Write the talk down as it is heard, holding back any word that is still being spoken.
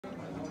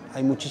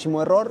hay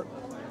muchísimo error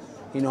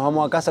y nos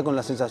vamos a casa con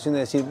la sensación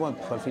de decir, bueno,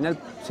 pues al final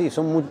sí,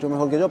 son mucho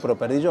mejor que yo, pero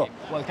perdí yo.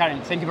 Well,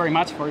 Karen, thank you very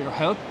much for your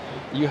help.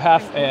 You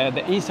have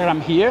the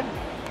Instagram here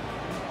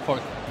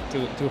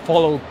to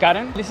follow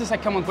Karen. This is a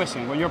common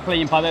question. When you're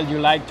playing padel, you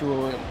like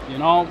to,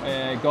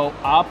 go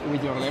up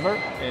with your level,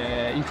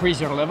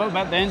 increase your level,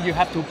 but then you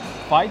have to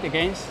fight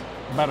against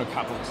better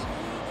couples.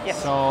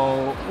 Yes.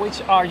 So,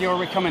 which are your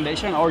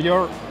recommendations or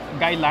your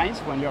guidelines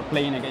when you're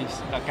playing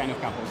against that kind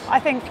of couples? I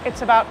think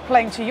it's about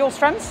playing to your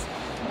strengths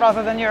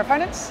rather than your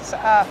opponents.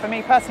 For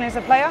me personally as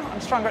a player,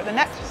 I'm stronger at the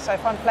net, so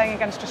if I'm playing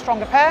against a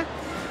stronger pair,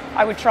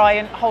 I would try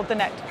and hold the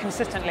net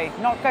consistently.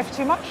 Not go for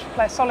too much,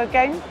 play a solid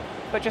game,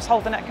 but just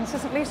hold the net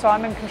consistently so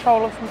I'm in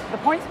control of the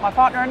point, my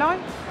partner and I.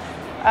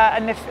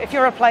 And if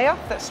you're a player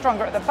that's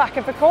stronger at the back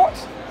of the court,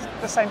 it's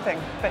the same thing,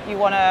 but you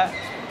want to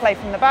play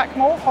from the back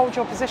more, hold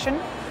your position,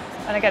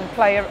 and again,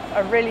 play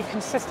a really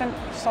consistent,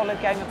 solid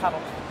game of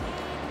paddle.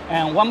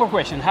 And one more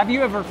question. Have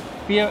you ever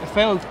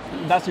felt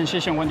that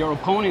sensation when your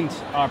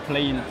opponents are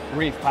playing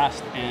really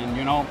fast and,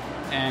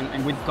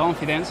 and with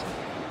confidence,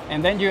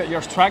 and then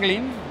you're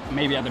struggling,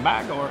 maybe at the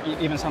back or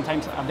even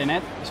sometimes at the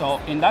net? So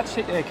in that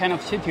kind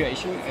of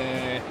situation,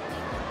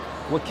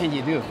 what can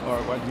you do, or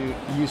what do you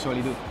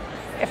usually do?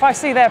 If I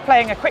see they're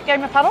playing a quick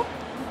game of paddle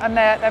and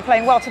they're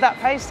playing well to that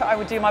pace, I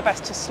would do my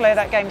best to slow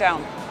that game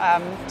down.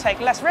 Take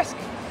less risk,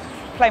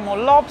 play more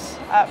lobs,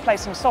 play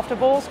some softer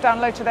balls, down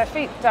low to their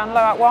feet, down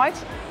low out wide,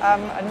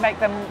 and make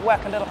them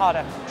work a little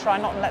harder. Try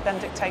not to let them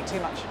dictate too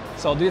much.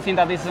 So do you think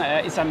that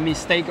it's a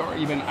mistake, or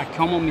even a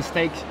common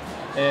mistake,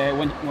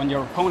 when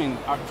your opponent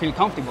feel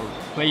comfortable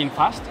playing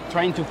fast,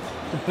 trying to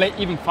play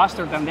even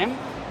faster than them?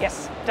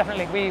 Yes,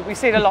 definitely. We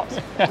see it a lot.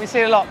 We see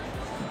it a lot.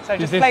 So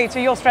just play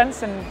to your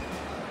strengths, and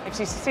if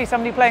you see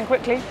somebody playing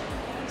quickly,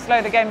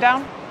 slow the game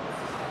down.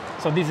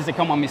 So this is a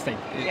common mistake.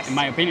 Yes. In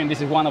my opinion,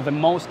 this is one of the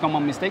most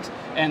common mistakes.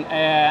 And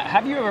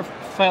have you ever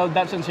felt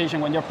that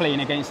sensation when you're playing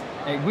against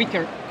a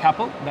weaker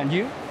couple than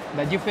you,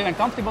 that you feel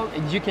uncomfortable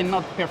and you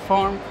cannot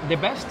perform the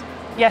best?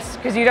 Yes,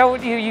 because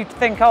you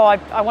think, oh,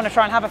 I want to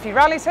try and have a few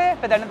rallies here,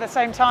 but then at the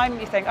same time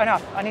you think, oh no,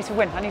 I need to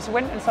win,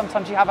 and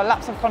sometimes you have a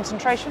lapse of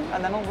concentration,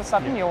 and then all of a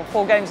sudden you're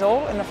 4 games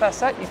all in the first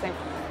set, you think.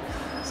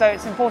 So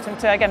it's important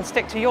to, again,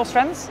 stick to your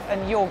strengths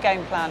and your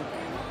game plan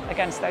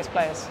against those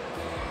players.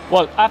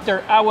 Well,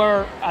 after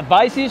our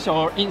advices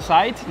or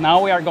insights,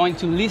 now we are going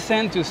to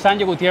listen to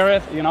SANYO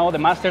Gutierrez, the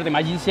master, the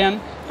magician,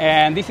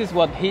 and this is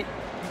what he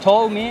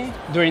told me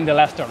during the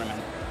last tournament.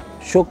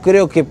 Yo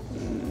creo que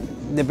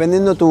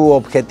dependiendo tu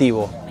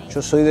objetivo,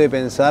 yo soy de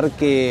pensar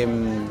que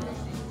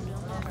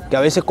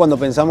a veces cuando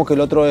pensamos que el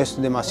otro es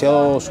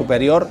demasiado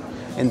superior,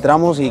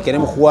 entramos y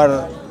queremos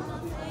jugar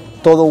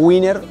todo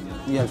winner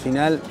y al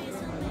final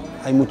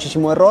hay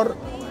muchísimo error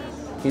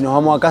y nos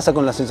vamos a casa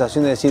con la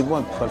sensación de decir,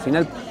 bueno, pues al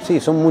final sí,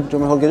 son mucho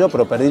mejor que yo,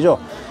 pero perdí yo.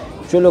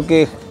 Yo lo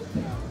que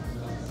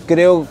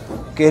creo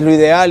que es lo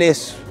ideal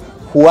es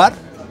jugar,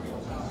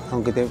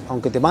 aunque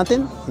te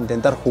maten,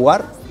 intentar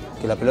jugar,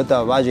 que la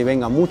pelota vaya y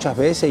venga muchas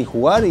veces y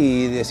jugar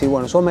y decir,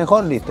 bueno, sos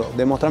mejor, listo,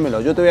 demostrámelo,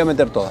 yo te voy a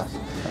meter todas.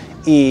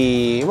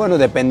 Y bueno,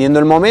 dependiendo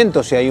del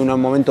momento, si hay un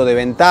momento de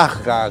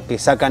ventaja que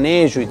sacan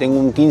ellos y tengo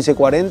un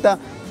 15-40,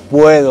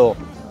 puedo,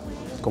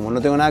 como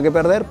no tengo nada que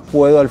perder,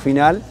 puedo al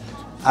final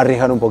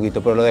arriesgar un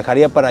poquito, pero lo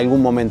dejaría para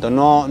algún momento.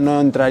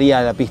 No entraría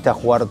a la pista a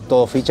jugar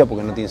todo ficha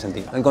porque no tiene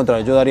sentido. Al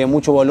contrario, yo daría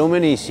mucho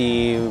volumen y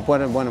si,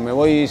 bueno, me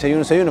voy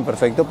 6-1,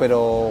 perfecto,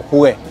 pero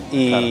jugué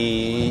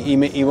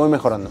y voy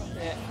mejorando.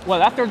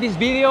 Well, after this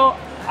video,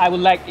 I would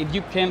like if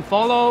you can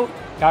follow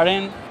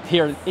Karen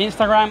here on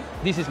Instagram.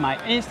 This is my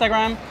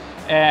Instagram.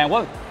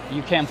 Well,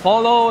 you can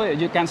follow,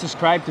 you can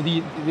subscribe to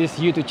this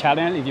YouTube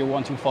channel if you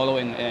want to follow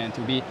and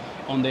to be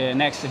on the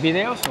next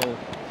video. So,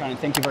 Karen,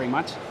 thank you very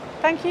much.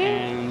 Thank you.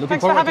 And looking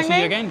Thanks forward for to see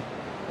you again.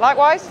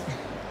 Likewise.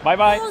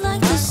 Bye-bye.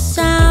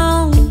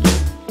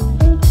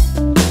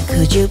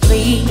 Could you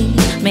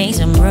please make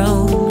some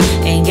room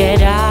and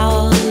get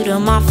out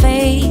of my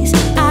face?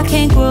 I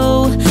can't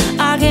grow,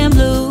 I can't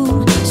bloom.